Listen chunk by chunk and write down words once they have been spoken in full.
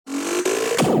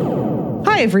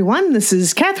everyone. This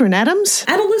is Catherine Adams.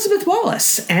 And Elizabeth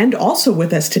Wallace. And also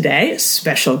with us today,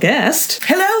 special guest.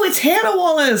 Hello, it's Hannah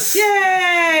Wallace.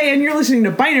 Yay! And you're listening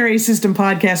to Binary System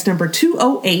Podcast number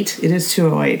 208. It is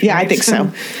 208. Yeah, right? I think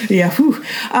so. Yeah.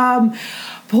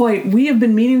 Boy, we have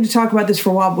been meaning to talk about this for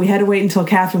a while, but we had to wait until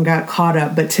Catherine got caught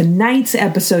up. But tonight's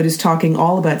episode is talking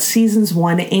all about seasons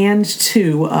 1 and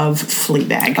 2 of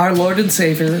Fleabag. Our Lord and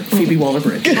Savior, Phoebe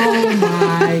Waller-Bridge. Oh,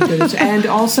 my goodness. And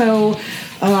also...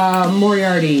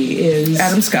 Moriarty is...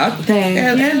 Adam Scott.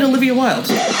 And Olivia Wilde.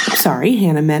 Sorry,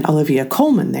 Hannah meant Olivia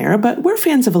Colman there, but we're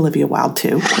fans of Olivia Wilde,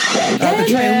 too. The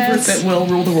triumvirate that will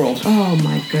rule the world. Oh,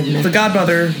 my goodness. The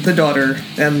godmother, the daughter,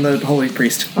 and the holy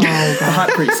priest. Oh, God. The hot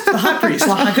priest. The hot priest.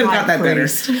 I could have got that better.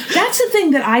 That's the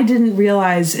thing that I didn't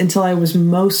realize until I was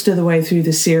most of the way through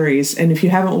the series. And if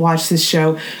you haven't watched this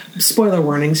show, spoiler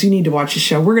warnings, you need to watch the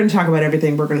show. We're going to talk about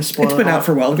everything. We're going to spoil it. It's been out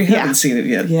for a while. We haven't seen it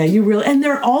yet. Yeah, you really... And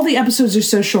all the episodes are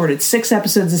so short. It's 6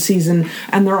 episodes a season,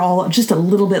 and they're all just a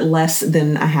little bit less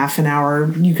than a half an hour.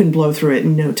 You can blow through it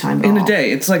in no time at all. In a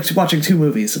day. It's like watching 2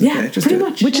 movies in a day. Just pretty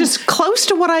much. Which is close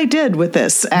to what I did with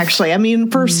this, actually. I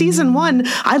mean, for season 1,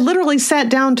 I literally sat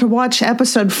down to watch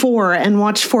episode 4 and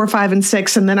watched 4, 5, and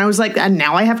 6, and then I was like, and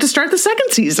now I have to start the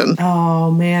second season.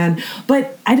 Oh, man.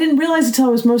 But I didn't realize until I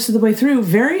was most of the way through,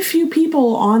 very few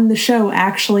people on the show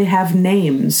actually have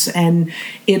names, and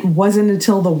it wasn't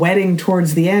until the wedding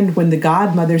towards the end when the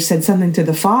godmother said something to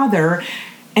the father,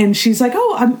 and she's like,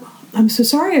 oh, I'm so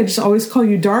sorry, I just always call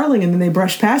you darling, and then they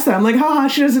brushed past that. I'm like, haha,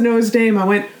 she doesn't know his name. I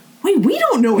went, wait, we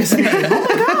don't know his name. Oh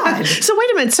my God. So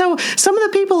wait a minute. So some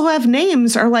of the people who have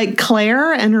names are like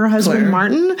Claire and her husband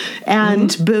Martin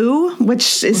and Boo,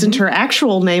 which isn't her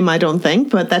actual name, I don't think,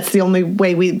 but that's the only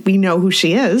way we know who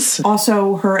she is.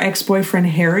 Also, her ex-boyfriend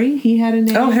Harry, he had a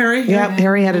name. Oh, Harry. Yeah,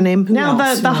 Harry had a name. Now,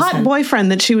 the hot boyfriend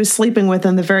that she was sleeping with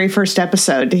in the very first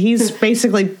episode, he's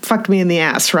basically fucked me in the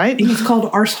ass, right? He's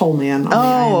called Arsehole Man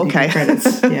on the IMDb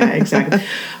credits. Yeah, exactly.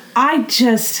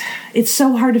 It's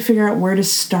so hard to figure out where to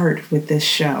start with this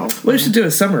show. Well, you should do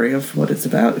a summary of what it's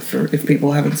about if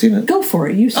people haven't seen it. Go for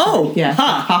it. You start. Oh,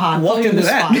 yeah. Walk into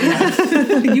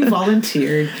that. You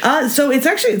volunteered. So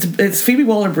it's Phoebe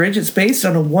Waller-Bridge. It's based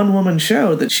on a one-woman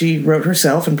show that she wrote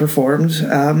herself and performed.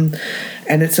 And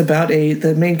it's about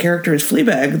the main character is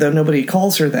Fleabag, though nobody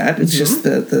calls her that. It's just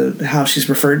the how she's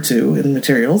referred to in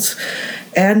materials.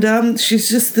 And she's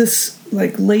just this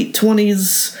like late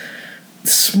 20s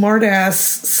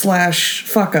smartass /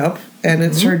 fuck up, and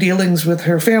it's her dealings with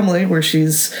her family where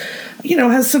she's,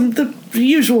 has the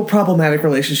usual problematic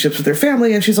relationships with her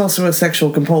family, and she's also a sexual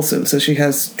compulsive, so she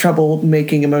has trouble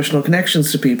making emotional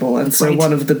connections to people. And so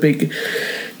one of the big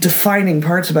defining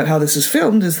parts about how this is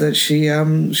filmed is that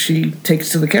she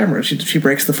takes to the camera. She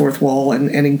breaks the fourth wall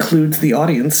and includes the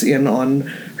audience in on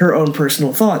her own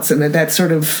personal thoughts. And that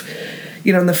sort of,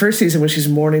 in the first season when she's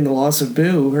mourning the loss of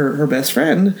Boo, her best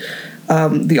friend,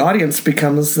 the audience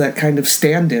becomes that kind of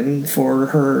stand-in for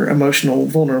her emotional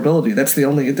vulnerability.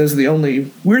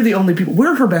 We're the only people.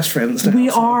 We're her best friends now. We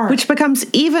are. Which becomes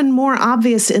even more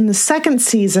obvious in the second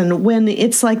season when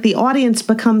it's like the audience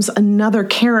becomes another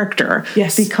character.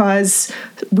 Yes. Because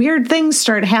weird things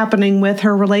start happening with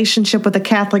her relationship with a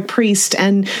Catholic priest,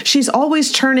 and she's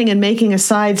always turning and making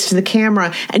asides to the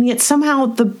camera, and yet somehow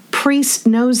the priest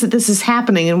knows that this is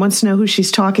happening and wants to know who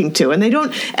she's talking to. And they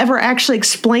don't ever actually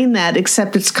explain that,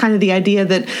 except it's kind of the idea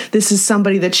that this is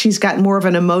somebody that she's got more of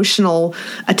an emotional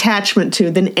attachment to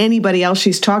than anybody else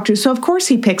she's talked to. So, of course,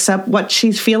 he picks up what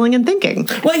she's feeling and thinking.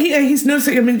 Well, he's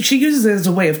noticing, she uses it as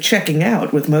a way of checking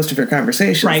out with most of her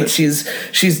conversations. Right. That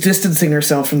she's distancing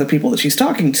herself from the people that she's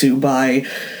talking to by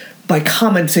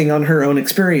commenting on her own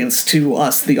experience to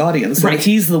us, the audience. Right. And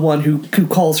he's the one who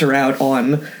calls her out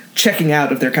on checking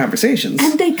out of their conversations.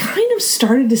 And they kind of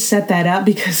started to set that up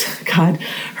because, God,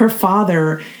 her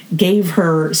father gave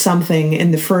her something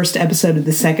in the first episode of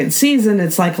the second season.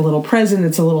 It's like a little present.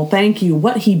 It's a little thank you.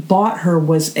 What he bought her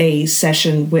was a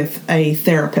session with a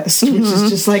therapist, which is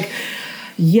just like,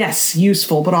 yes,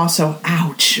 useful, but also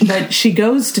ouch. But she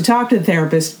goes to talk to the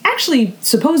therapist, actually,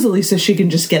 supposedly so she can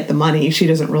just get the money. She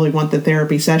doesn't really want the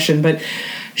therapy session, but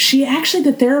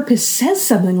the therapist says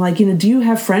something like, do you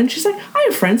have friends? She's like, I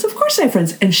have friends. Of course I have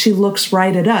friends. And she looks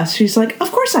right at us. She's like,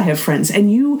 of course I have friends.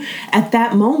 And you, at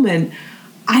that moment,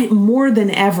 more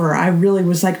than ever, I really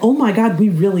was like, oh my God, we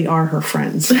really are her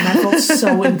friends. And I felt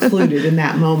so included in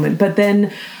that moment. But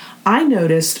then I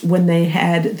noticed when they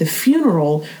had the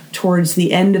funeral towards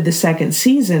the end of the second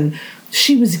season,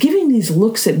 she was giving these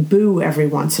looks at Boo every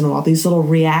once in a while, these little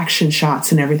reaction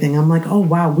shots and everything. I'm like, oh,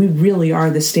 wow, we really are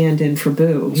the stand-in for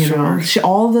Boo. You know,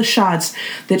 all the shots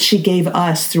that she gave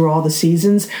us through all the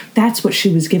seasons, that's what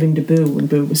she was giving to Boo when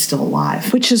Boo was still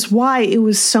alive. Which is why it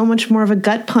was so much more of a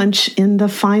gut punch in the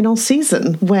final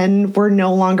season when we're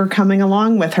no longer coming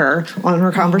along with her on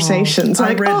her conversations.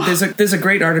 I read, there's a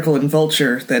great article in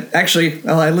Vulture that actually,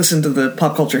 I listened to the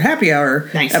Pop Culture Happy Hour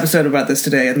episode about this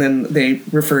today, and then they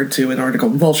referred to an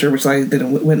article in Vulture, which I went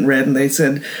and read, and they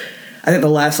said, I think the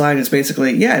last line is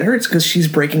basically, yeah, it hurts because she's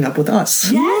breaking up with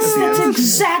us. Yes, that's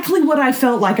exactly what I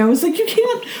felt like. I was like, you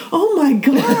can't, oh my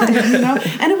God. You know?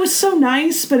 And it was so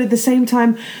nice, but at the same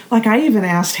time, like I even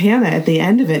asked Hannah at the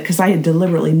end of it, because I had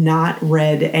deliberately not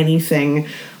read anything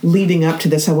leading up to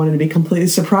this. I wanted to be completely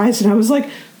surprised. And I was like,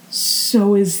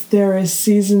 so is there a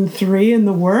season 3 in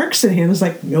the works? And Hannah's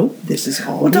like, nope, this is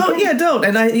all. Well, don't.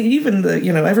 And I even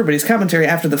everybody's commentary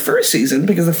after the first season,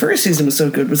 because the first season was so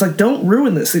good, was like, don't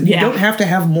ruin this. You don't have to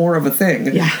have more of a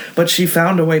thing. Yeah. But she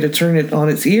found a way to turn it on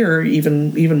its ear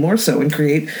even more so and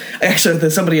create. Actually,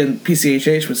 somebody in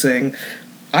PCHH was saying,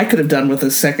 I could have done with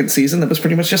a second season that was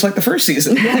pretty much just like the first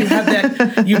season. You had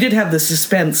that. You did have the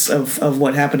suspense of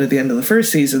what happened at the end of the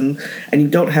first season, and you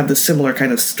don't have the similar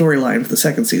kind of storyline for the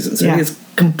second season. So it is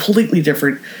completely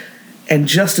different and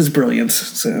just as brilliant.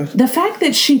 So the fact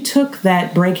that she took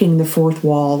that breaking the fourth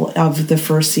wall of the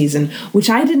first season, which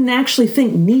I didn't actually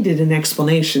think needed an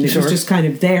explanation, it was just kind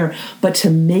of there, but to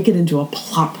make it into a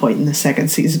plot point in the second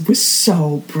season was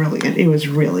so brilliant. It was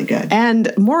really good.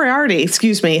 And Moriarty,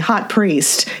 Hot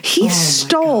Priest, he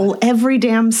stole every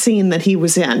damn scene that he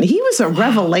was in. He was a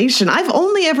revelation. I've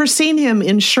only ever seen him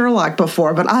in Sherlock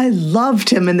before, but I loved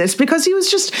him in this because he was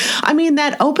just,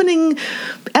 that opening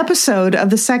episode of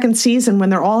the second season when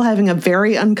they're all having a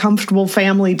very uncomfortable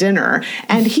family dinner,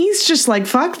 and he's just like,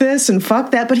 fuck this and fuck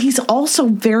that, but he's also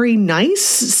very nice,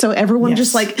 so everyone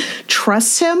just like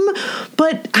trusts him.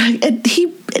 But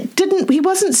he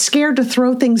wasn't scared to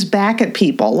throw things back at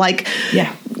people, like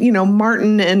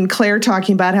Martin and Claire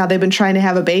talking about how they've been trying to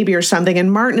have a baby or something,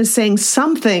 and Martin is saying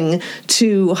something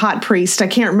to Hot Priest. I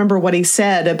can't remember what he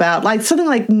said about, like, something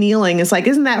like kneeling is like,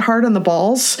 isn't that hard on the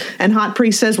balls? And Hot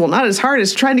Priest says, well, not as hard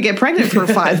as trying to get pregnant for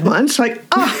 5 months. Like,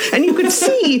 and you could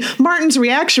see Martin's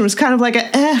reaction was kind of like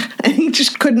and he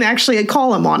just couldn't actually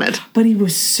call him on it. But he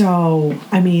was so,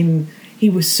 he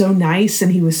was so nice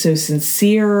and he was so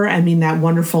sincere. That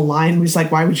wonderful line was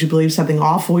like, why would you believe something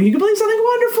awful? You could believe something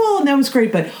wonderful. And that was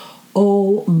great. But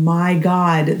oh my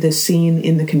God, the scene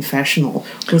in the confessional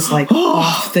was like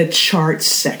off the charts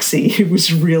sexy. It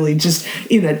was really just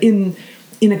in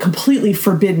a completely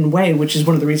forbidden way, which is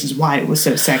one of the reasons why it was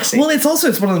so sexy. Well, it's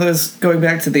one of those, going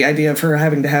back to the idea of her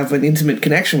having to have an intimate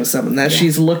connection with someone, that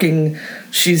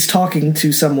she's talking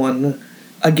to someone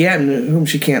again whom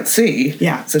she can't see.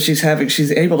 Yeah. So she's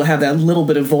able to have that little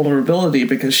bit of vulnerability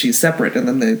because she's separate, and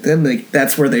then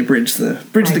that's where they bridge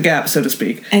the gap, so to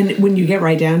speak. And when you get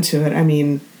right down to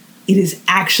it, it is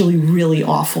actually really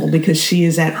awful because she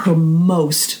is at her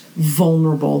most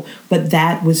vulnerable, but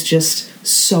that was just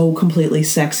so completely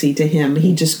sexy to him.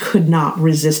 He just could not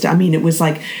resist it. It was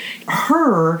like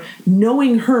her,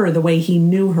 knowing her the way he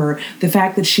knew her, the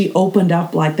fact that she opened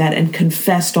up like that and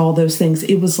confessed all those things,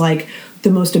 it was like the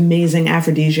most amazing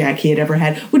aphrodisiac he had ever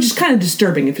had, which is kind of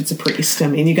disturbing if it's a priest.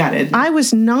 You got it. I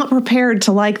was not prepared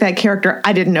to like that character.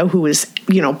 I didn't know who was,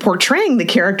 portraying the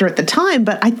character at the time,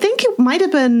 but I think it might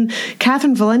have been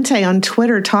Catherine Valente on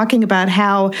Twitter talking about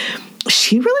how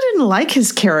she really didn't like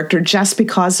his character just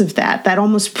because of that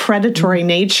almost predatory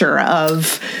nature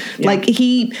of like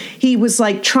he was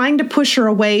like trying to push her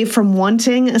away from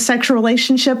wanting a sexual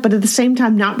relationship, but at the same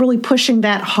time not really pushing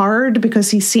that hard because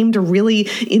he seemed to really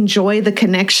enjoy the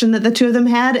connection that the two of them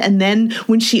had. And then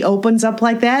when she opens up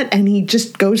like that and he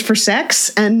just goes for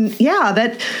sex, and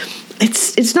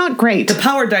it's not great. The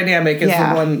power dynamic is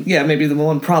the one, maybe the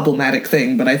one problematic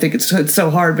thing, but I think it's so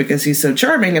hard because he's so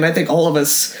charming, and I think all of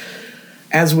us,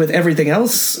 as with everything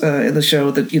else in the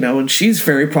show, that, and she's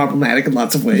very problematic in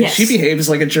lots of ways. Yes. She behaves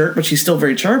like a jerk, but she's still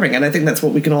very charming, and I think that's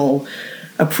what we can all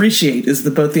appreciate, is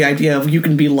both the idea of you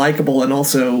can be likable and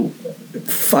also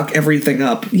fuck everything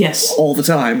up all the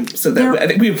time. So that I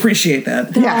think we appreciate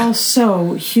that. They're all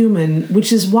so human,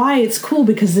 which is why it's cool,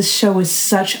 because this show is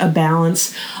such a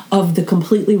balance of the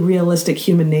completely realistic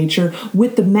human nature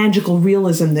with the magical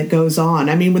realism that goes on.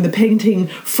 When the painting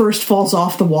first falls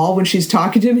off the wall when she's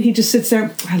talking to him, he just sits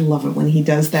there. I love it when he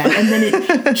does that. And then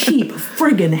it keep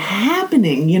friggin'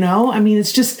 happening,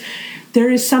 it's just... There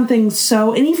is something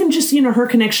so, and even just, her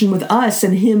connection with us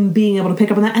and him being able to pick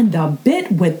up on that, and the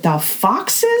bit with the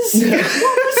foxes.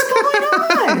 What was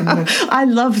going on? I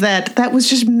love that. That was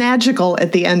just magical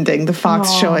at the ending, the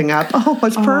fox showing up. Oh,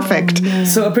 it's perfect.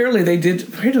 So apparently they did,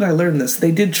 where did I learn this?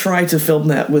 They did try to film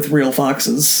that with real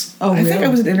foxes. Oh, I think it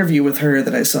was an interview with her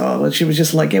that I saw, and she was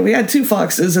just like, yeah, we had 2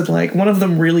 foxes, and like one of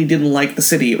them really didn't like the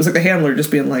city. It was like the handler just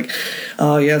being like,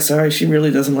 oh yeah, sorry, she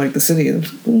really doesn't like the city. And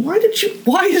why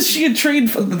is she a trained?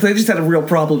 They just had a real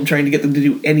problem trying to get them to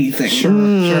do anything. Sure.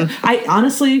 I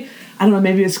honestly, I don't know,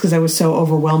 maybe it's because I was so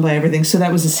overwhelmed by everything. So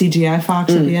that was a CGI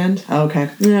fox at the end? Oh, okay.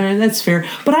 Yeah, that's fair.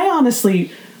 But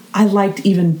I liked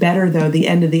even better, though, the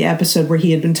end of the episode where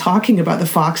he had been talking about the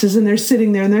foxes, and they're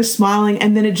sitting there and they're smiling,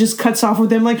 and then it just cuts off with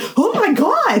them like, oh my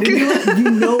God! And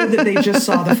you know that they just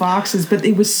saw the foxes, but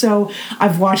it was so,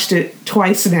 I've watched it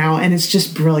twice now, and it's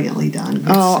just brilliantly done. It's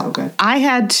so good. I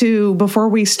had to, before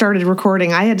we started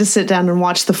recording, I had to sit down and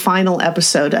watch the final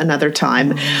episode another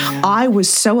time. I was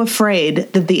so afraid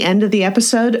that the end of the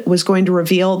episode was going to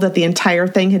reveal that the entire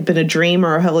thing had been a dream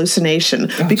or a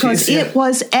hallucination, because it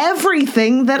was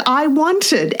everything that I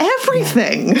wanted.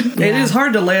 Everything. It is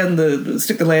hard to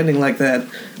stick the landing like that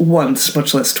once,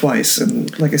 much less twice.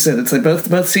 And like I said, it's like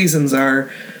both seasons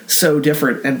are so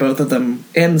different, and both of them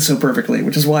end so perfectly,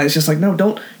 which is why it's just like, no,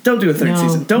 don't do a third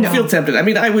season. Don't feel tempted. I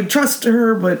mean, I would trust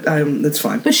her, but it's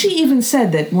fine. But she even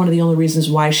said that one of the only reasons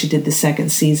why she did the second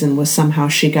season was somehow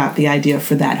she got the idea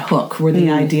for that hook, where the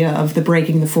idea of the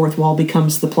breaking the fourth wall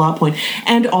becomes the plot point.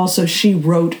 And also she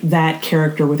wrote that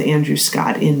character with Andrew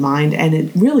Scott in mind, and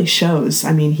it really shows.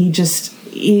 I mean, it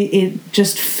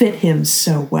just fit him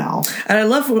so well. And I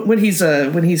love when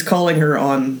he's calling her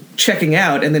on checking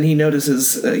out, and then he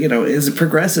notices, as it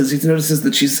progresses, he notices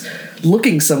that she's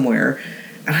looking somewhere.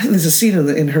 And I think there's a scene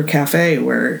in her cafe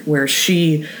where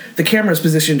the camera's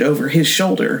positioned over his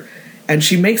shoulder, and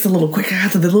she makes the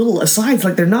little asides,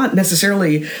 like they're not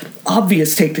necessarily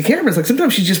obvious take to cameras. Like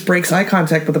sometimes she just breaks eye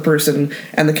contact with the person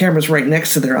and the camera's right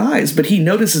next to their eyes, but he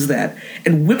notices that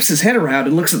and whips his head around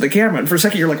and looks at the camera. And for a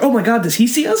second you're like, oh my God, does he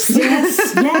see us?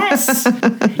 Yes.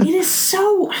 It is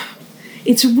so...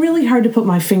 It's really hard to put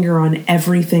my finger on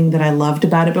everything that I loved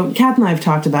about it, but Kat and I have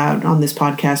talked about on this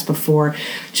podcast before,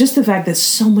 just the fact that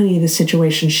so many of the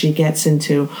situations she gets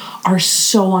into are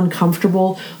so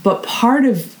uncomfortable, but part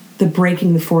of the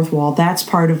breaking the fourth wall, that's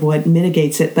part of what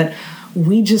mitigates it. But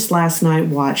we just last night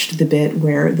watched the bit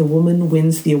where the woman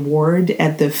wins the award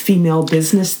at the female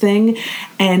business thing,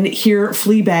 and here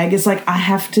Fleabag is like, I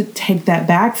have to take that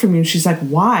back from you. And she's like,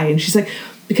 why? And she's like,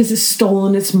 because it's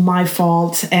stolen, it's my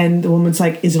fault. And the woman's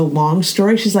like, is it a long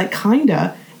story? She's like,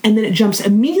 kinda. And then it jumps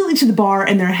immediately to the bar,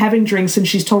 and they're having drinks, and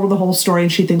she's told her the whole story,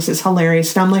 and she thinks it's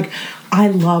hilarious. And I'm like, I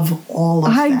love all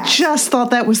of that. I just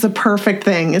thought that was the perfect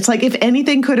thing. It's like, if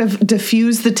anything could have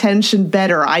diffused the tension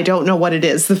better, I don't know what it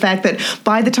is. The fact that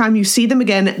by the time you see them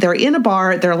again, they're in a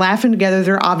bar, they're laughing together,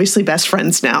 they're obviously best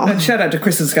friends now. And shout out to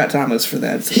Kristen Scott Thomas for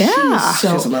that. Yeah.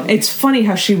 She's it's funny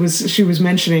how she was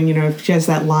mentioning, she has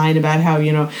that line about how,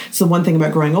 it's the one thing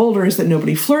about growing older is that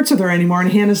nobody flirts with her anymore. And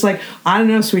Hannah's like, I don't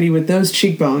know, sweetie, with those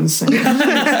cheekbones. For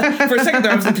a second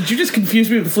there, I was like, did you just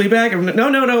confuse me with Fleabag?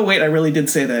 No, wait, I really did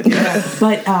say that. Yeah.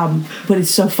 But it's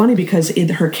so funny because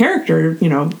her character,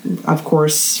 of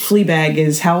course, Fleabag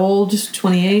is how old?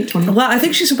 28, 20? Well, I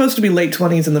think she's supposed to be late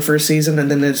 20s in the first season, and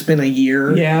then it's been a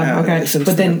year. Yeah, okay.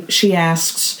 But then she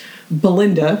asks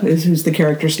Belinda, who's the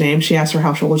character's name, she asks her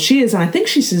how old she is, and I think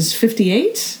she says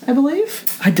 58, I believe.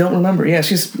 I don't remember. Yeah,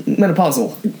 she's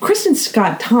menopausal. Kristen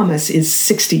Scott Thomas is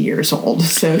 60 years old,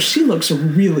 so she looks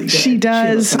really good. She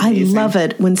does. I love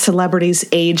it when celebrities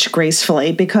age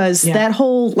gracefully, because that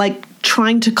whole,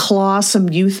 trying to claw some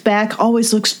youth back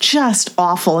always looks just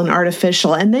awful and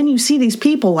artificial. And then you see these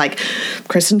people like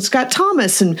Kristen Scott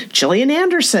Thomas and Gillian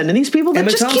Anderson and these people that Emma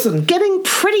just Thompson. keep getting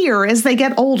prettier as they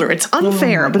get older. It's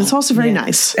unfair, but it's also very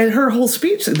nice. And her whole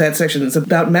speech in that section is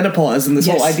about menopause and this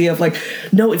whole idea of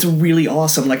no, it's really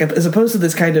awesome. As opposed to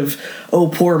this kind of, oh,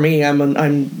 poor me,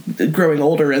 I'm growing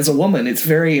older as a woman. It's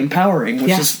very empowering,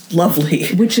 which is lovely.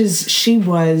 She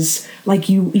was like,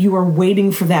 you are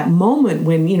waiting for that moment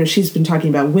when, she's been talking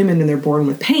about women and they're born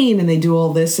with pain and they do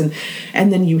all this, and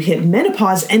then you hit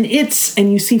menopause and you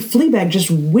see Fleabag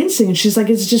just wincing, and she's like,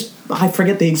 it's just, I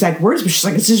forget the exact words, but she's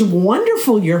like, it's just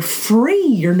wonderful, you're free,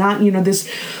 you're not, this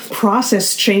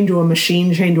process chained to a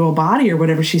machine, chained to a body, or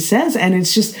whatever she says. And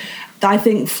it's just, I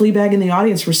think Fleabag and the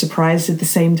audience were surprised at the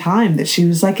same time that she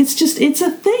was like, it's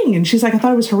a thing. And she's like, I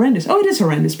thought it was horrendous. Oh, it is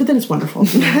horrendous, but then it's wonderful.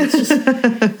 It's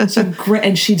just so great.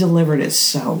 And she delivered it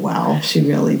so well. She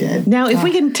really did. Now, if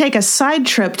we can take a side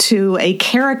trip to a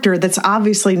character that's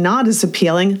obviously not as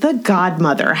appealing, the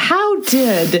godmother. How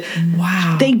did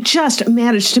they just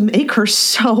manage to make her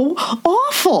so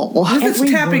awful? It's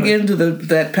tapping into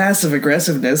that passive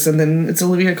aggressiveness, and then it's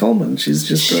Olivia Colman. She's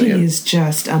just brilliant. She is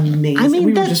just amazing. I mean,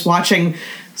 we were just watching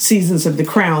seasons of The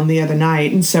Crown the other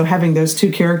night, and so having those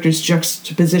two characters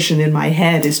juxtaposition in my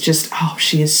head is just,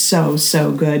 she is so,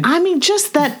 so good. I mean,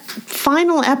 just that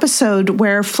final episode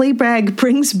where Fleabag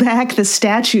brings back the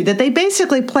statue that they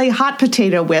basically play hot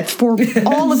potato with for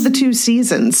all of the 2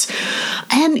 seasons.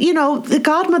 And, the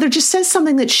godmother just says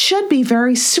something that should be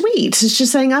very sweet. It's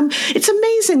just saying, it's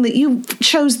amazing that you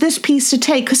chose this piece to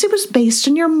take because it was based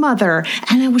on your mother.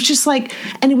 And it was just like,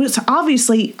 and it was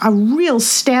obviously a real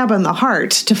stab in the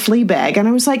heart to Fleabag. And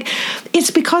I was like, it's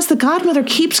because the godmother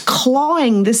keeps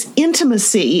clawing this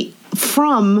intimacy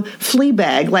from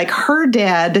Fleabag, like her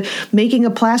dad making a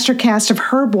plaster cast of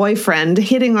her boyfriend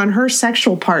hitting on her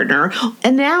sexual partner,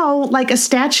 and now like a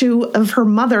statue of her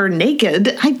mother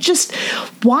naked.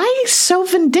 Why so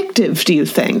vindictive, do you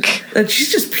think?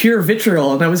 She's just pure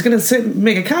vitriol. And I was going to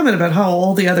make a comment about how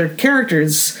all the other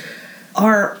characters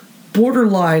are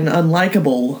borderline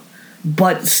unlikable,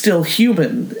 but still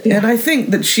human. Yeah. And I think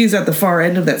that she's at the far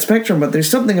end of that spectrum, but there's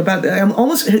something about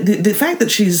the fact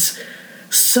that she's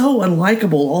so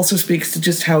unlikable also speaks to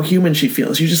just how human she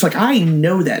feels. You're just like, I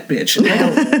know that bitch, and I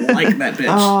don't like that bitch.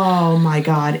 Oh my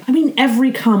God. I mean,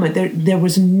 every comment, there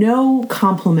was no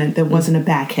compliment that wasn't a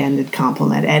backhanded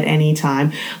compliment at any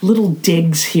time. Little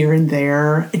digs here and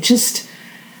there.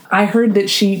 I heard that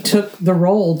she took the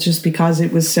role just because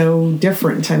it was so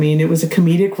different. I mean, it was a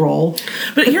comedic role.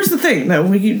 But here's the thing. No,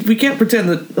 we can't pretend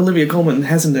that Olivia Colman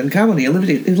hasn't done comedy.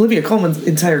 Olivia Colman's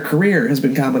entire career has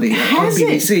been comedy on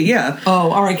BBC. Yeah.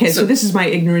 Oh, all right. Okay, so this is my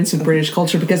ignorance of British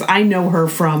culture because I know her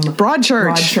from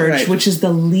Broadchurch, right, which is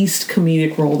the least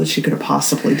comedic role that she could have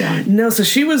possibly done. No, so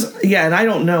she was, and I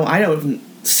don't know. I haven't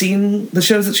seen the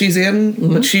shows that she's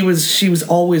in, but she's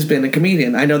always been a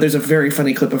comedian. I know there's a very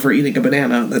funny clip of her eating a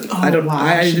banana that I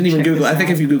didn't even Google. I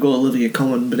think if you Google Olivia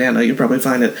Colman banana, you'll probably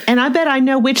find it. And I bet I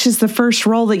know which is the first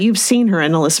role that you've seen her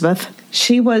in, Elizabeth.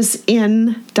 She was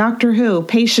in Doctor Who,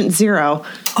 Patient Zero.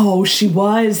 Oh, she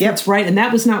was. Yep. That's right. And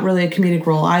that was not really a comedic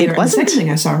role either. It wasn't. And the second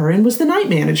thing I saw her in was The Night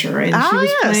Manager. And she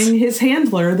was playing his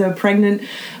handler, the pregnant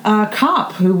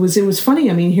cop, it was funny.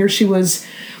 I mean, here she was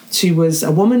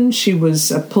a woman. She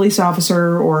was a police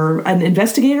officer or an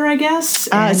investigator, I guess.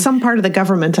 Some part of the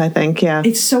government, I think, yeah.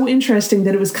 It's so interesting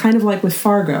that it was kind of like with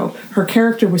Fargo. Her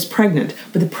character was pregnant,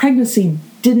 but the pregnancy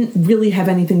didn't really have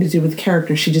anything to do with the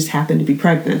character. She just happened to be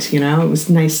pregnant, It was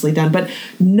nicely done. But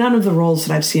none of the roles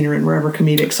that I've seen her in were ever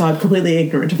comedic, so I'm completely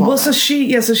ignorant of all that. So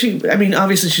she, I mean,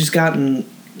 obviously she's gotten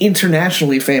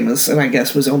internationally famous, and I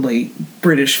guess was only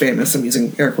British famous. I'm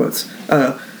using air quotes.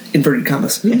 Inverted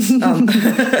commas. Yes.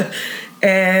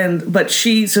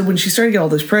 So when she started to get all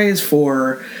this praise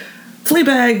for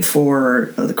Fleabag,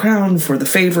 for The Crown, for The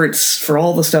Favourites, for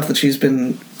all the stuff that she's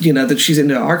been, that she's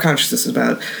into our consciousness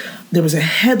about, there was a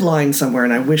headline somewhere,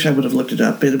 and I wish I would have looked it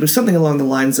up, but it was something along the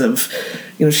lines of,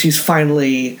 she's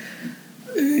finally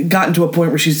gotten to a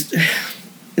point where she's...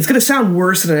 It's going to sound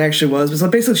worse than it actually was, but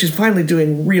basically she's finally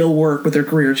doing real work with her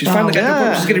career. She's finally got to the point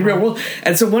where she's getting real work.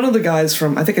 And so one of the guys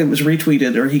from, I think it was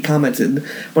retweeted or he commented,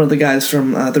 one of the guys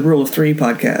from the Rule of Three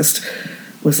podcast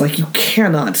was like, you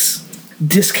cannot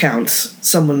discount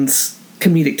someone's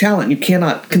comedic talent. You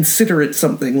cannot consider it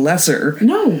something lesser.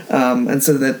 No. And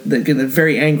so that they're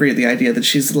very angry at the idea that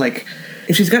she's like,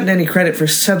 if she's gotten any credit for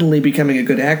suddenly becoming a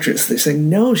good actress, they're saying,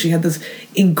 no, she had this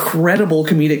incredible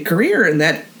comedic career, and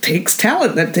that takes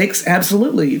talent. That takes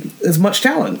absolutely as much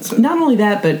talent. So. Not only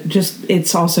that, but just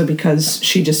it's also because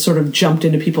she just sort of jumped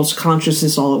into people's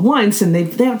consciousness all at once, and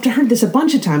they've heard this a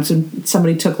bunch of times when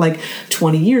somebody took like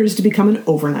 20 years to become an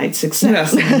overnight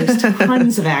success. Yeah. And there's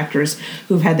tons of actors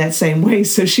who've had that same way,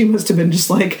 so she must have been just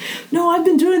like, no, I've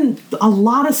been doing a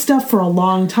lot of stuff for a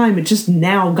long time. It just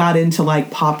now got into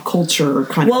like pop culture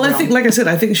kind of. Well, I think, like I said,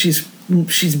 I think she's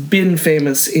been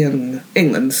famous in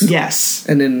England, yes,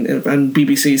 and on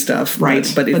BBC stuff,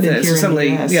 right? But it's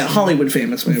suddenly, Hollywood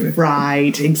famous, maybe,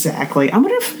 right? Exactly. I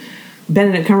wonder if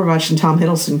Benedict Cumberbatch and Tom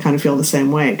Hiddleston kind of feel the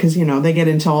same way because they get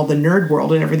into all the nerd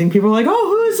world and everything. People are like, "Oh,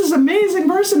 who is this amazing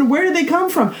person? Where did they come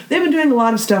from?" They've been doing a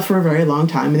lot of stuff for a very long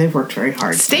time, and they've worked very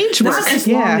hard. Stage work, not as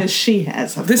long as she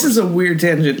has. This is a weird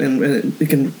tangent, and it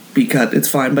can be cut. It's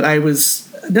fine. But I was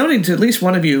noting to at least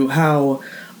one of you how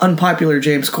unpopular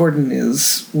James Corden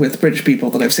is with British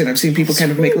people that I've seen. I've seen people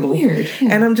kind of make little... weird.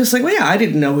 Yeah. And I'm just like, well, yeah, I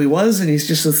didn't know who he was, and he's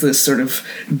just this sort of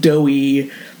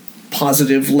doughy,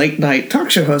 positive late-night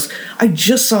talk show host. I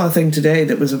just saw a thing today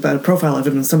that was about a profile of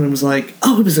him, and someone was like,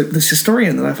 oh, it was this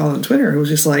historian that I followed on Twitter who was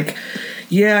just like,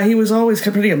 yeah, he was always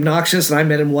pretty obnoxious, and I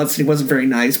met him once, and he wasn't very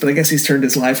nice, but I guess he's turned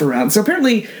his life around. So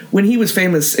apparently, when he was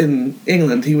famous in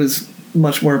England, he was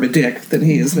much more of a dick than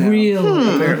he is now.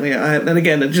 Really? Apparently. And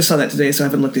again, I just saw that today, so I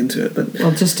haven't looked into it. But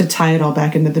Well, just to tie it all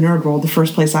back into the nerd world, the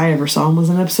first place I ever saw him was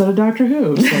an episode of Doctor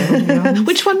Who. So, you know.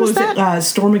 Which one was that?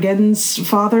 Stormageddon's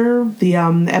father, the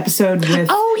episode with...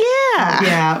 Oh, yeah.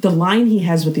 Yeah. The line he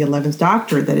has with the 11th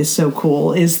Doctor that is so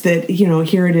cool is that, you know,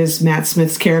 here it is, Matt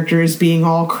Smith's character is being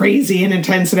all crazy and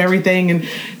intense and everything, and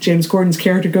James Corden's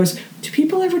character goes, do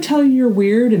people ever tell you you're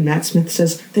weird? And Matt Smith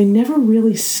says, they never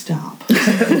really stop.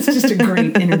 It's just a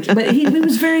great energy. But he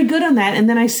was very good on that. And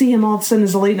then I see him all of a sudden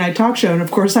as a late night talk show. And of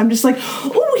course, I'm just like,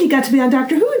 oh, he got to be on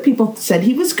Doctor Who. And people said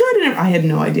he was good. And I had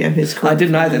no idea his career. I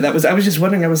didn't either. I was just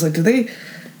wondering, I was like, do they...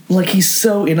 Like, he's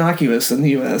so innocuous in the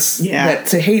U.S. Yeah. That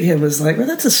to hate him is like, well,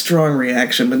 that's a strong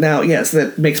reaction. But now, yes,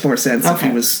 that makes more sense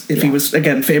if he was,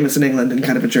 again, famous in England and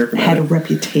kind of a jerk about it. Had a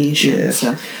reputation. Yeah.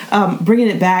 So, bringing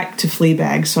it back to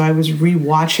Fleabag, so I was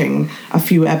rewatching a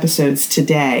few episodes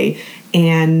today,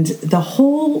 and the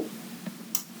whole...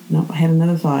 No, I had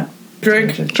another thought.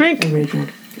 Drink. Drink. I'm ready to drink.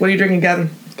 What are you drinking, Gavin?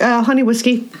 Honey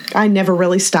whiskey. I never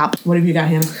really stop. What have you got,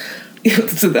 Hannah?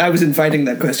 So I was inviting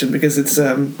that question because it's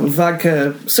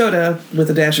vodka soda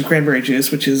with a dash of cranberry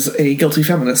juice, which is a guilty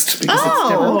feminist. Because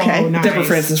it's okay. Nice. Deborah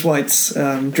Francis White's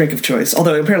drink of choice.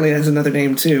 Although apparently it has another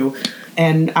name too.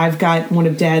 And I've got one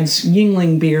of Dad's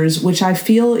Yingling beers, which I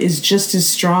feel is just as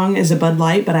strong as a Bud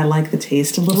Light, but I like the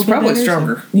taste a little bit probably better.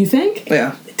 stronger. You think?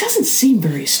 Yeah. It doesn't seem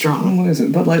very strong. What is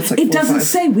it? Bud Light's like It 4 or doesn't 5.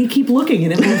 say. We keep looking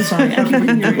at it. I'm sorry. I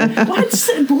keep hearing it. Well,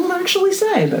 it won't actually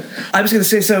say. But I was going to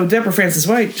say, so Deborah Francis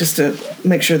White, just to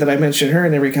make sure that I mention her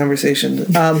in every conversation.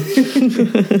 In I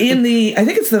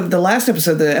think it's the last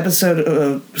episode, the episode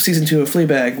of season 2 of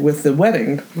Fleabag with the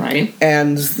wedding. Right.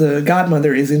 And the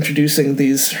godmother is introducing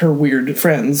her weird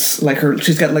friends. Like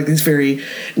she's got like these very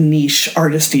niche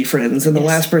artisty friends. And the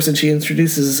last person she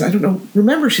introduces, I don't know,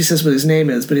 remember she says what his name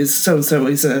is, but he's so-and-so,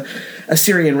 he's a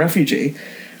Syrian refugee.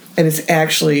 And it's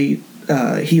actually,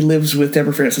 he lives with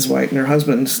Deborah Francis White and her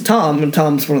husband, Tom, and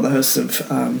Tom's one of the hosts of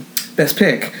Best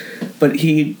Pick, but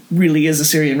he really is a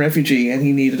Syrian refugee, and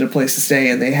he needed a place to stay,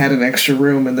 and they had an extra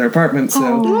room in their apartment.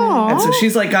 And so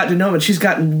she's like gotten to know him, and she's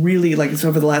gotten really, like, it's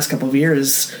over the last couple of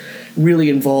years, really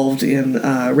involved in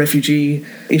refugee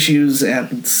issues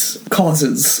and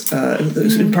causes,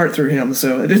 in part through him.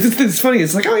 So it's funny.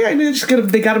 It's like, oh yeah,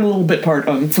 they got him a little bit part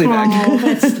on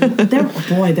Fleabag.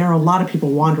 There are a lot of people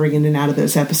wandering in and out of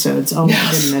those episodes. Oh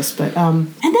my goodness! But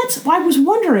and that's why I was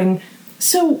wondering.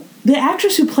 So the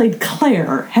actress who played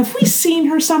Claire, have we seen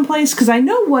her someplace? Because I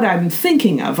know what I'm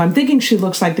thinking of. I'm thinking she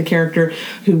looks like the character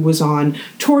who was on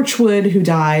Torchwood, who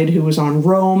died, who was on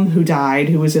Rome, who died,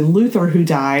 who was in Luther, who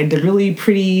died. The really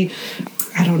pretty,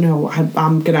 I don't know.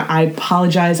 I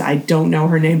apologize. I don't know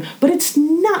her name, but it's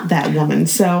not that woman.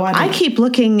 So I keep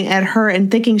looking at her and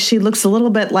thinking she looks a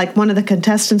little bit like one of the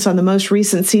contestants on the most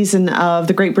recent season of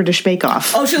the Great British Bake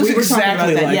Off. Oh, she looks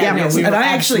exactly like that. that. Yeah, And I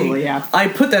actually, I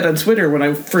put that on Twitter when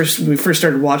we first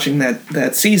started watching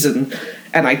that season,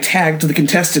 and I tagged the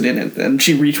contestant in it, and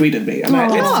she retweeted me.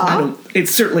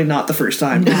 It's certainly not the first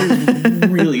time. It was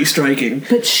really striking.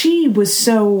 But she was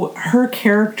her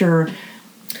character.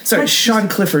 Sorry, Sean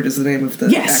Clifford is the name of the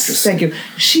actress. Thank you.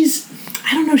 She's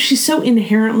so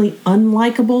inherently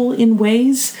unlikable in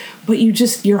ways, but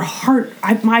your heart,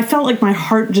 I felt like my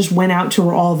heart just went out to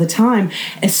her all the time,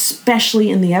 especially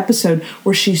in the episode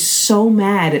where she's so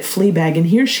mad at Fleabag, and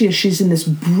here she is, she's in this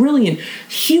brilliant,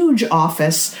 huge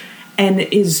office, and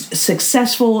is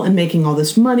successful and making all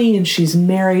this money, and she's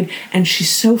married, and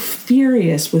she's so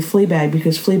furious with Fleabag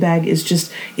because Fleabag is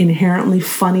just inherently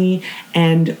funny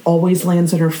and always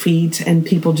lands on her feet, and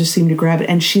people just seem to grab it,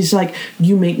 and she's like,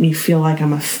 you make me feel like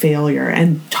I'm a failure.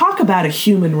 And talk about a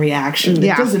human reaction.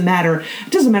 Yeah. It doesn't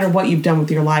matter what you've done with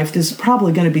your life. There's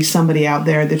probably going to be somebody out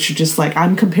there that you're just like,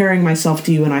 I'm comparing myself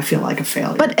to you and I feel like a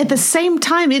failure. But at the same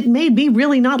time, it made me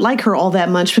really not like her all that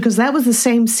much, because that was the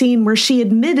same scene where she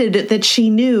admitted that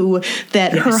she knew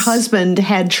that her husband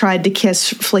had tried to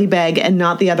kiss Fleabag and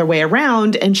not the other way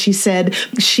around. And she said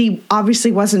she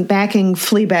obviously wasn't backing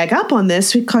Fleabag up on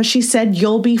this because she said,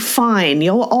 you'll be fine.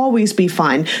 You'll always be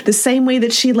fine. The same way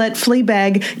that she let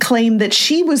Fleabag claim that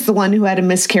she was the one who had a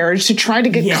miscarriage to try to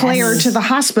get Claire to the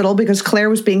hospital because Claire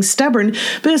was being stubborn.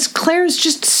 Because Claire's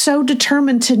just so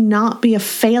determined to not be a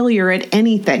failure at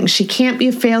anything. She can't be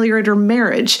a failure at her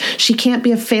marriage. She can't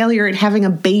be a failure at having a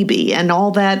baby and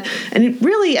all that. And it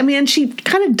really, I mean, and she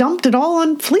kind of dumped it all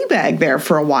on Fleabag there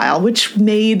for a while, which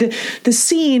made the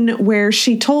scene where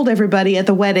she told everybody at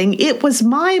the wedding, it was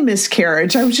my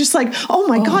miscarriage. I was just like, oh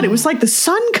my God, it was like the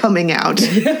sun coming out.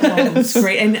 It was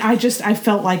great. And I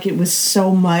felt like it was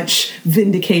so much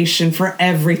vindication for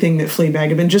everything that Fleabag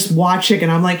had been just watching.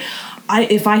 And I'm like,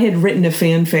 if I had written a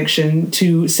fan fiction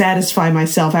to satisfy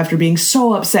myself after being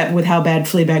so upset with how bad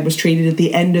Fleabag was treated at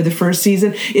the end of the first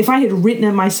season, if I had written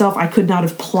it myself, I could not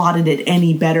have plotted it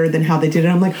any better than how they did it.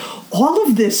 I'm like, all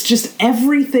of this, just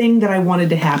everything that I wanted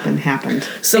to happen, happened.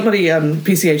 Somebody on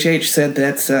PCHH said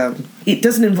that it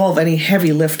doesn't involve any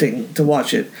heavy lifting to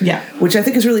watch it. Yeah. Which I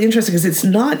think is really interesting because it's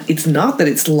not that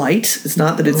it's light. It's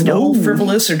not that it's all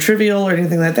frivolous or trivial or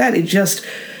anything like that. It just,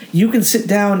 you can sit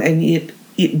down and it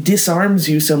disarms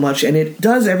you so much, and it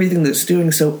does everything that's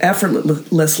doing so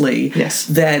effortlessly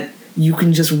that you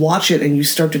can just watch it and you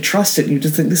start to trust it. And you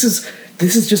just think, this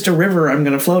is just a river I'm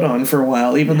going to float on for a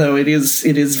while, even though it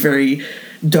is very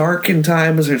dark in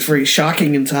times, or it's very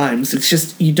shocking in times. It's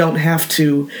just, you don't have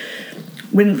to.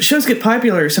 When shows get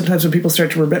popular, sometimes when people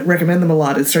start to recommend them a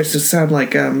lot, it starts to sound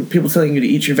like people telling you to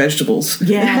eat your vegetables.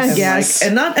 Yes, yes,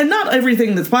 and not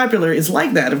everything that's popular is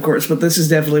like that, of course, but this is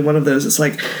definitely one of those. It's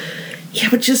like, yeah,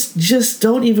 but just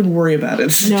don't even worry about it.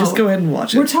 No, just go ahead and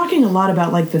watch it. We're talking a lot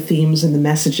about like the themes and the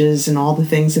messages and all the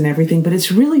things and everything, but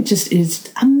it's really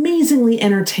it's amazingly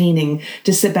entertaining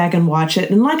to sit back and watch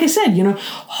it. And like I said,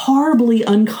 horribly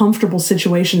uncomfortable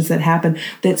situations that happen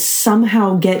that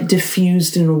somehow get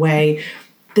diffused in a way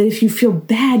that if you feel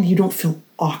bad, you don't feel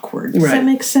awkward. Does that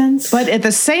make sense? But at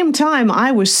the same time,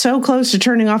 I was so close to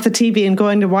turning off the TV and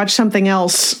going to watch something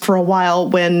else for a while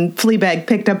when Fleabag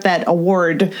picked up that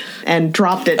award and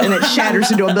dropped it, and it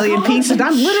shatters into a million pieces.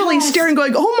 I'm literally staring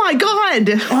going, oh my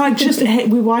God!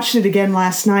 We watched it again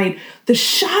last night. The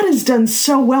shot is done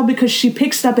so well because she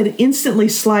picks it up and instantly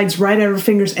slides right out of her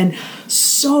fingers and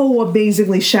so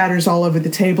amazingly shatters all over the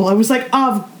table. I was like,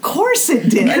 of course it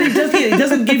did. And it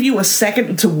doesn't give you a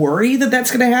second to worry that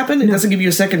that's going to happen. It doesn't give you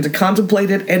a second to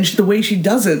contemplate it. And the way she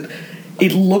does it,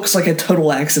 it looks like a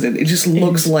total accident. It just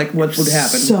looks like what would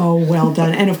happen. So well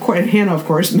done. And of course, Hannah, of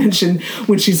course, mentioned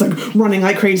when she's like running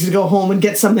like crazy to go home and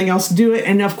get something else to do it.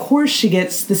 And of course, she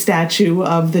gets the statue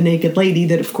of the naked lady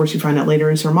that, of course, you find out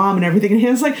later is her mom and everything. And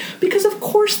Hannah's like, because of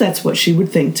course that's what she would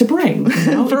think to bring.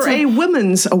 For a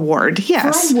women's award,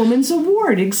 yes. For a women's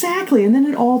award, exactly. And then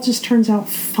it all just turns out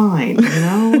fine.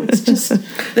 It's just.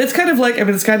 It's kind of like,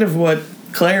 it's kind of what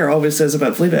Claire always says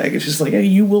about Fleabag. It's just like, hey,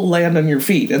 you will land on your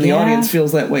feet, and the audience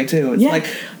feels that way too. It's like,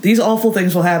 these awful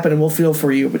things will happen and we'll feel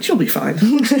for you, but you'll be fine.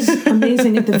 Which is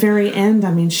amazing at the very end.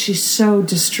 She's so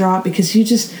distraught because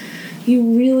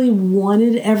you really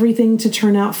wanted everything to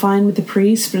turn out fine with the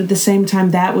priest, but at the same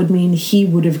time that would mean he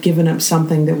would have given up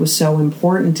something that was so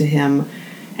important to him,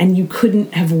 and you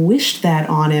couldn't have wished that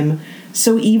on him.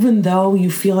 So even though you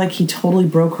feel like he totally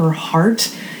broke her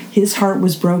heart, his heart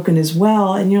was broken as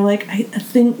well, and you're like, I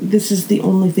think this is the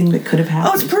only thing that could have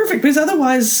happened. Oh, it's perfect, because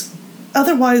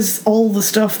otherwise all the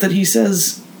stuff that he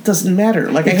says doesn't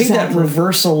matter. Like, I hate that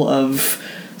reversal of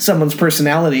someone's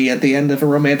personality at the end of a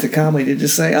romantic comedy to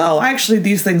just say, oh, actually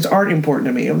these things aren't important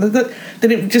to me.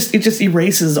 Then it just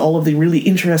erases all of the really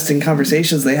interesting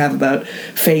conversations they have about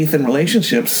faith and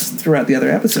relationships throughout the other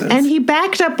episodes. And he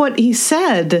backed up what he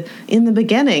said in the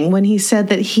beginning when he said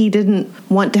that he didn't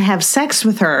want to have sex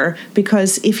with her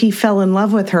because if he fell in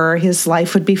love with her, his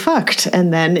life would be fucked.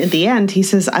 And then at the end, he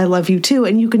says, I love you too.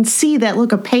 And you can see that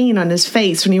look of pain on his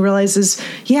face when he realizes,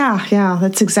 yeah,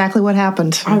 that's exactly what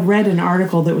happened. I read an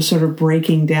article that was sort of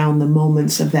breaking down the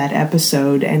moments of that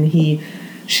episode, and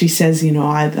she says,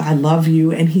 I love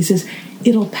you, and he says,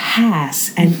 it'll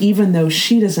pass. And even though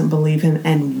she doesn't believe him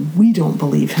and we don't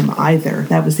believe him either,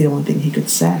 that was the only thing he could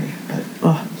say.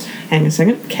 But hang a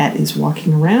second, Kat is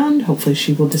walking around. Hopefully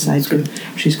she will decide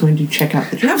she's going to check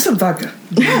out the drink. Have some vodka.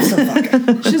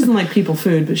 She doesn't like people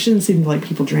food, but she doesn't seem to like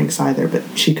people drinks either,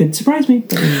 but she could surprise me.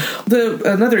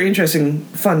 Another interesting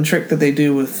fun trick that they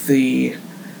do with the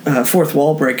fourth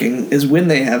wall breaking is when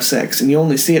they have sex, and you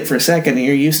only see it for a second, and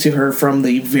you're used to her from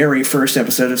the very first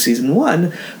episode of season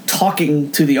 1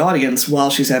 talking to the audience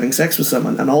while she's having sex with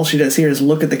someone, and all she does here is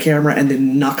look at the camera and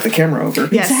then knock the camera over.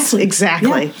 Yes,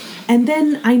 exactly. Yeah. And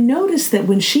then I noticed that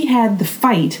when she had the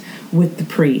fight with the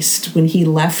priest, when he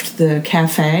left the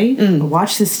cafe, I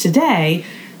watched this today,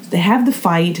 they have the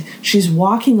fight, she's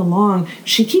walking along,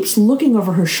 she keeps looking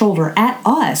over her shoulder at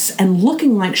us and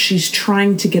looking like she's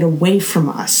trying to get away from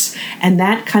us. And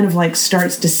that kind of like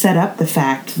starts to set up the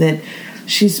fact that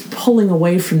she's pulling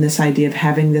away from this idea of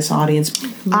having this audience.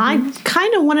 I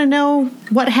kind of want to know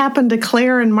what happened to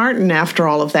Claire and Martin after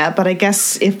all of that, but I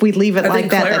guess if we leave it like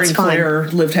that, that's fine. Claire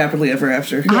lived happily ever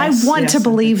after. Yes, I want to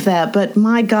believe that, but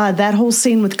my God, that whole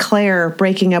scene with Claire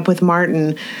breaking up with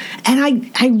Martin,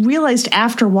 and I realized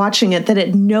after watching it that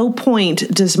at no point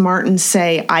does Martin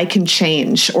say, I can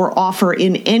change, or offer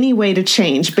in any way to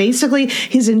change. Basically,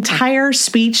 his entire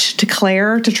speech to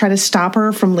Claire to try to stop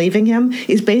her from leaving him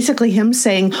is basically him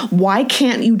saying, why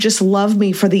can't you just love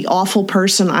me for the awful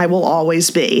person I will always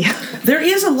be? There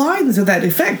is a line to that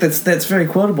effect that's very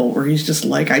quotable, where he's just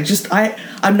like,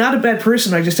 I'm not a bad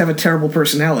person, I just have a terrible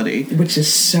personality. Which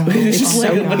is so...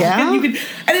 Yeah.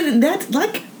 And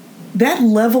that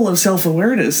level of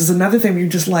self-awareness is another thing where you're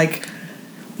just like,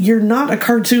 you're not a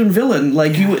cartoon villain.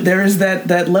 Like, there is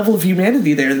that level of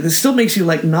humanity there that still makes you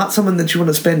like not someone that you want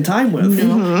to spend time with.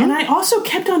 Mm-hmm. And I also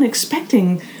kept on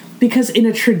expecting... Because in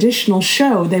a traditional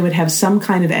show, they would have some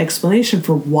kind of explanation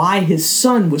for why his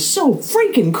son was so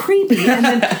freaking creepy, and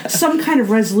then some kind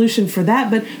of resolution for that.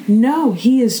 But no,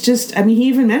 he is just, I mean, he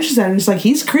even mentions that, and it's like,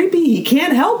 he's creepy, he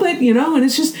can't help it, and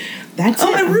it's just, that's it.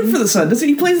 I root for the son.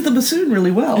 He plays the bassoon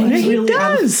really well. He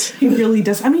does. He really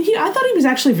does. I mean, I thought he was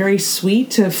actually very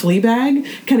sweet to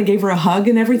Fleabag, kind of gave her a hug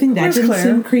and everything. That didn't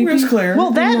seem creepy. Where's Claire?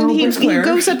 Well, he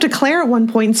goes up to Claire at one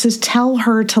point and says, tell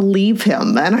her to leave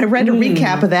him. And I read a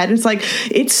recap of that. And it's like,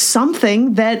 it's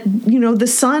something that, the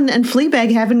son and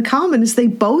Fleabag have in common is they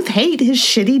both hate his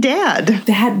shitty dad.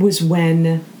 That was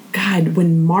when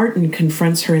Martin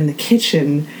confronts her in the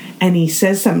kitchen and he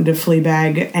says something to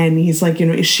Fleabag and he's like,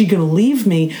 is she going to leave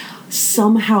me?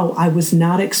 Somehow I was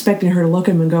not expecting her to look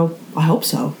at him and go, I hope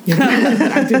so.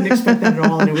 I didn't expect that at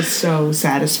all, and it was so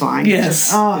satisfying.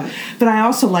 Yes. But I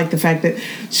also like the fact that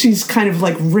she's kind of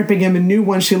like ripping him a new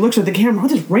one. She looks at the camera,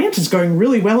 this rant is going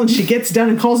really well, and she gets done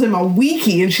and calls him a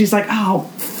weakie, and she's like, oh,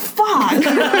 fuck.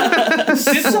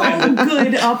 So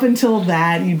good up until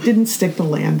that. You didn't stick the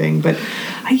landing, but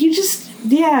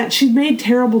she made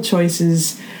terrible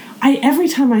choices. Every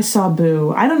time I saw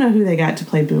Boo, I don't know who they got to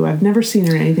play Boo. I've never seen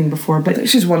her in anything before, but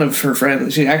she's one of her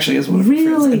friends. She actually is one of her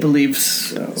friends, I believe.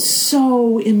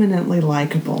 So eminently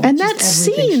likable. And that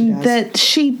scene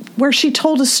where she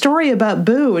told a story about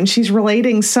Boo, and she's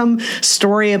relating some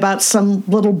story about some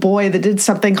little boy that did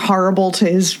something horrible to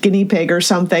his guinea pig or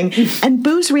something, and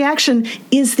Boo's reaction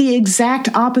is the exact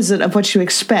opposite of what you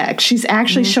expect. She's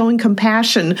actually showing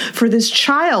compassion for this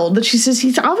child that she says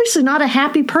he's obviously not a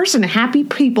happy person. Happy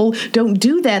people don't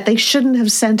do that. They shouldn't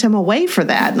have sent him away for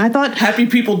that. And I thought, happy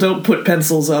people don't put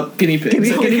pencils up guinea pigs.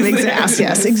 Guinea pigs' ass,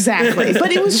 yes, exactly.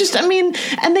 But it was just, and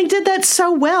they did that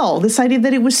so well. This idea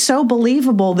that it was so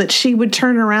believable that she would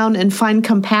turn around and find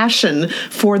compassion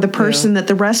for the person that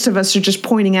the rest of us are just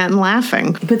pointing at and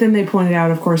laughing. But then they pointed out,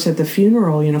 of course, at the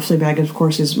funeral, Fleabag, of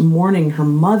course, is mourning her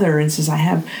mother and says, I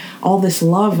have all this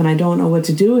love and I don't know what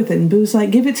to do with it. And Boo's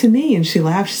like, give it to me. And she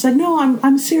laughed. She's like, no,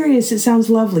 I'm serious. It sounds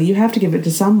lovely. You have to give it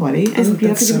to somebody. And you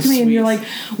have to give it to me. And you're like,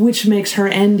 which makes her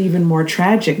end even more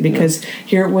tragic, because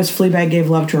here it was, Fleabag gave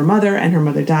love to her mother and her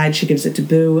mother died. She gives it to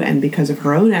Boo, and because of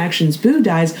her own actions, Boo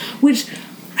dies, which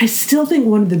I still think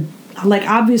one of the,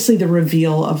 obviously the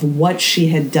reveal of what she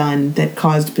had done that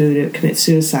caused Boo to commit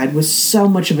suicide was so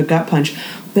much of a gut punch.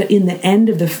 But in the end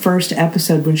of the first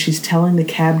episode, when she's telling the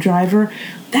cab driver,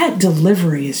 that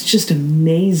delivery is just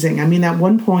amazing. At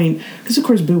one point, because of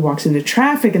course Boo walks into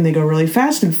traffic and they go really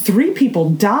fast and 3 people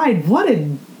died. What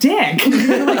a dick.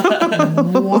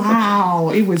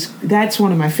 Wow. That's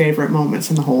one of my favorite moments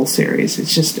in the whole series.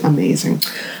 It's just amazing.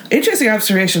 Interesting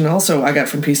observation also I got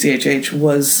from PCHH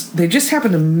was they just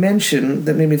happened to mention,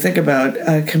 that made me think about,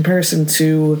 a comparison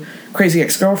to Crazy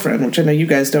Ex-Girlfriend, which I know you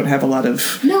guys don't have a lot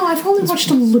of. No, I've only watched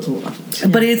a little of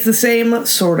it. But it's the same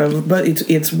sort of, but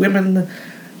it's women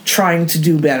trying to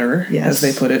do better, as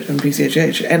they put it in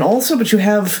PCHH. And also, but you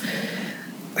have,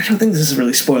 I don't think this is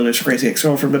really spoilers for Crazy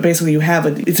Ex-Girlfriend, but basically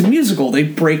it's a musical. They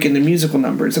break into musical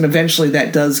numbers, and eventually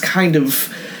that does kind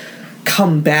of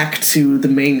come back to the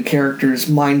main character's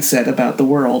mindset about the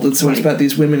world. And so it's about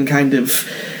these women kind of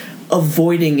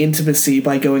avoiding intimacy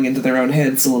by going into their own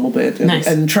heads a little bit, and, Nice.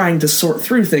 and trying to sort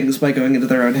through things by going into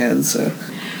their own heads. So.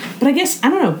 But I guess, I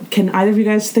don't know, can either of you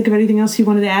guys think of anything else you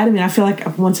wanted to add? I mean, I feel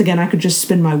like, once again, I could just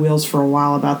spin my wheels for a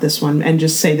while about this one and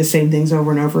just say the same things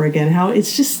over and over again. How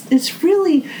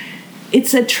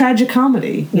it's a tragic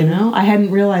comedy, you know? I hadn't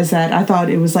realized that. I thought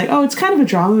it was like, oh, it's kind of a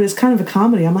drama, but it's kind of a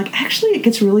comedy. I'm like, actually, it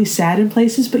gets really sad in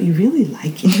places, but you really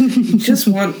like it. You just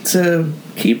want to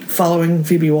keep following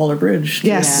Phoebe Waller-Bridge.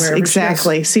 Yes,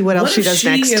 exactly. See what else she does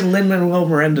next. She and Lin-Manuel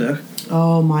Miranda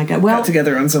Oh my God! Well, got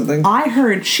together on something. I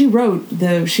heard she wrote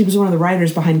she was one of the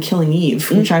writers behind Killing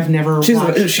Eve, which I've never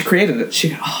watched. She created it.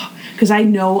 Because I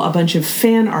know a bunch of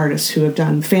fan artists who have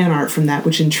done fan art from that,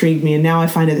 which intrigued me, and now I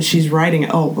find out that she's writing it.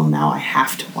 Oh well, now I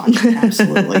have to watch it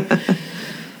absolutely.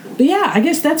 But yeah, I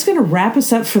guess that's going to wrap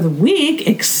us up for the week,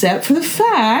 except for the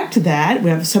fact that we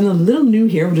have something a little new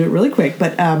here. We'll do it really quick.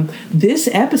 But this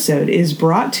episode is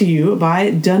brought to you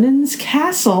by Dunnon's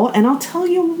Castle, and I'll tell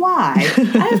you why.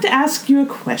 I have to ask you a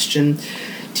question.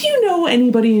 Do you know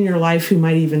anybody in your life who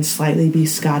might even slightly be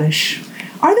Scottish?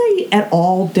 Are they at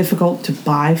all difficult to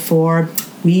buy for?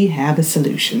 We have a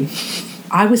solution.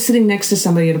 I was sitting next to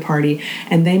somebody at a party,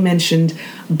 and they mentioned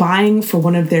buying for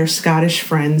one of their Scottish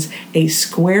friends a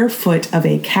square foot of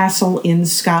a castle in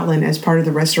Scotland as part of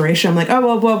the restoration. I'm like,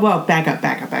 oh, whoa, back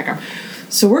up.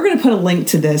 So we're going to put a link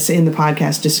to this in the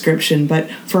podcast description, but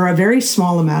for a very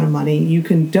small amount of money, you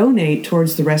can donate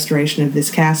towards the restoration of this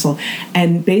castle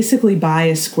and basically buy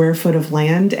a square foot of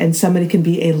land, and somebody can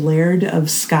be a laird of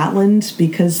Scotland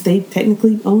because they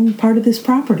technically own part of this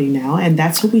property now, and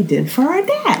that's what we did for our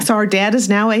dad. So our dad is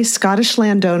now a Scottish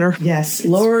landowner. Yes.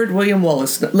 Lord William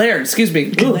Wallace. Laird, excuse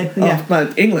me. Ooh, yeah.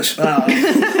 But English.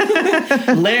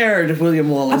 Laird William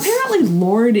Wallace. Apparently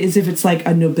Lord is if it's like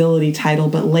a nobility title,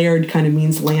 but Laird kind of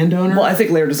means landowner. Well, I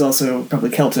think Laird is also probably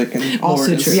Celtic, and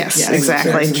Also Lord true. is Yes,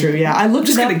 exactly. True, yeah. I looked I'm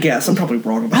just it up. going to guess. I'm probably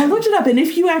wrong about I looked it up, and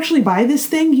if you actually buy this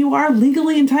thing, you are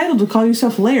legally entitled to call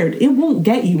yourself Laird. It won't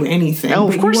get you anything. Oh,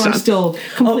 of but course you are not. still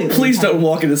completely please entitled. don't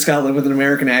walk into Scotland with an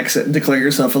American accent and declare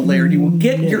yourself a Laird. You will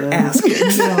get your ass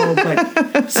kicked. No,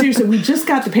 but seriously, we just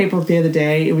got the paperwork the other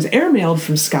day. It was airmailed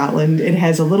from Scotland. It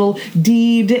has a little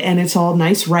deed, and it's all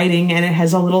nice writing, and it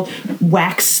has a little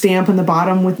wax stamp on the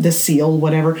bottom with the seal,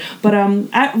 whatever. But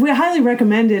we highly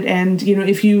recommend it, and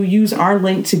if you use our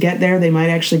link to get there, they might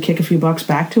actually kick a few bucks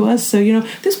back to us. So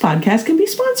this podcast can be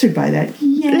sponsored by that.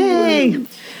 Yay!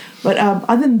 But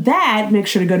other than that, make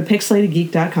sure to go to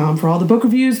pixelatedgeek.com for all the book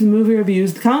reviews, the movie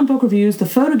reviews, the comic book reviews, the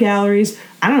photo galleries.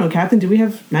 I don't know, Captain, do we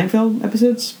have Night Vale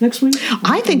episodes next week?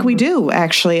 I think we do,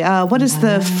 actually. What is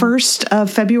the 1st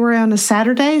of February on a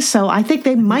Saturday? So I think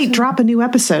they might drop a new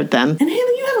episode then. And Hannah,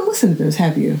 you haven't listened to those,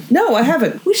 have you? No, I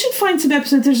haven't. We should find some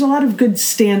episodes. There's a lot of good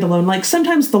standalone. Like,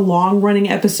 sometimes the long-running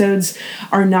episodes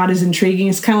are not as intriguing.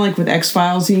 It's kind of like with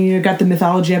X-Files. You got the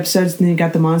mythology episodes, and then you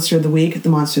got the Monster of the Week. The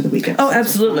Monster of the Week episodes. Oh,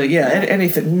 absolutely. Yeah,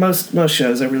 anything. Most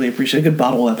shows I really appreciate. A good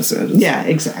bottle episode. Yeah,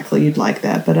 exactly. You'd like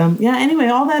that. But yeah, anyway,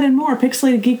 all that and more,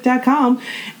 pixelatedgeek.com.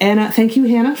 And thank you,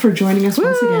 Hannah, for joining us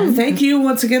once again. Thank you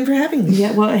once again for having me.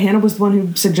 Yeah, well, Hannah was the one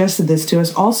who suggested this to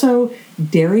us. Also,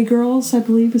 Dairy Girls, I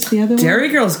believe, is the other one. Dairy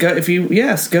Girls, go a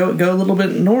little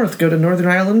bit north. Go to Northern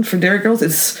Ireland for Dairy Girls.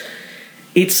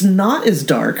 It's not as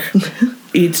dark.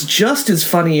 It's just as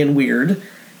funny and weird.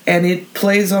 And it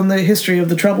plays on the history of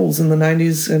the Troubles in the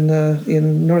 90s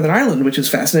in Northern Ireland, which is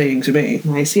fascinating to me.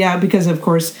 Nice, yeah, because of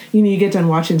course, you get done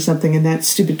watching something and that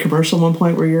stupid commercial at one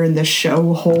point where you're in the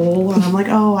show hole, and I'm like,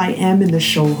 oh, I am in the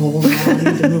show hole now. I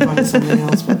need to move on to something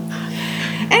else. But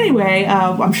anyway,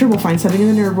 I'm sure we'll find something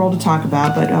in the nerd world to talk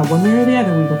about, but one way or the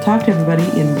other, we will talk to everybody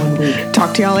in 1 week.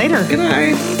 Talk to y'all later. Good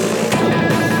night.